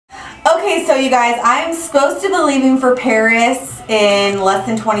Okay, so you guys, I'm supposed to be leaving for Paris in less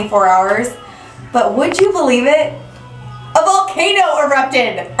than 24 hours, but would you believe it? A volcano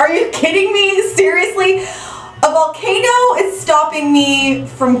erupted! Are you kidding me? Seriously? A volcano is stopping me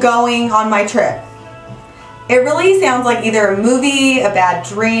from going on my trip. It really sounds like either a movie, a bad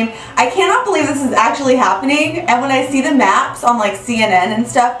dream. I cannot believe this is actually happening. And when I see the maps on like CNN and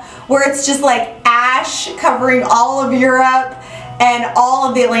stuff, where it's just like ash covering all of Europe and all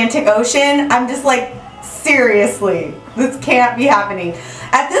of the Atlantic Ocean, I'm just like, seriously, this can't be happening.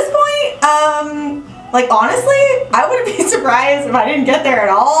 At this point, like honestly, I wouldn't be surprised if I didn't get there at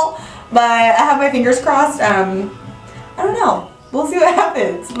all, but I have my fingers crossed. I don't know. We'll see what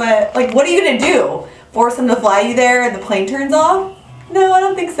happens. But like, what are you gonna do? Force them to fly you there and the plane turns off? No, I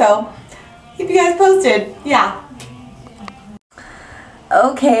don't think so. Keep you guys posted. Yeah.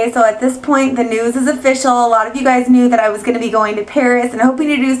 Okay, so at this point the news is official. A lot of you guys knew that I was going to be going to Paris and hoping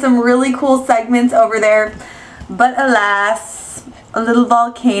to do some really cool segments over there. But alas, a little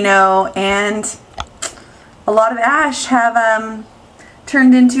volcano and a lot of ash have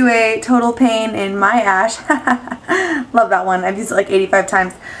turned into a total pain in my ash. Love that one. I've used it like 85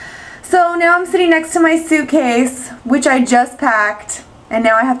 times. So now I'm sitting next to my suitcase, which I just packed, and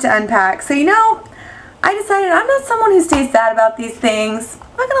now I have to unpack. So you know, I decided I'm not someone who stays sad about these things.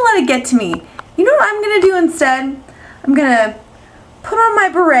 I'm not going to let it get to me. You know what I'm going to do instead? I'm going to put on my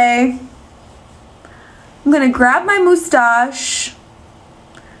beret. I'm going to grab my moustache.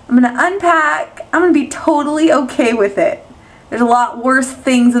 I'm going to unpack. I'm going to be totally okay with it. There's a lot worse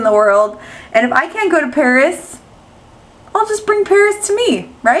things in the world. And if I can't go to Paris, I'll just bring Paris to me,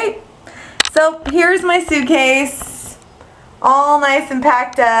 right? So here's my suitcase, all nice and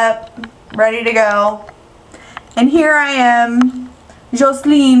packed up, ready to go. And here I am,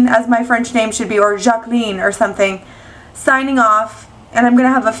 Jocelyne, as my French name should be, or Jacqueline or something, signing off. And I'm going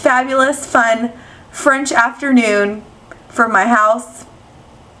to have a fabulous, fun French afternoon from my house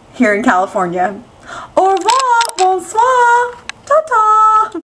here in California. Au revoir!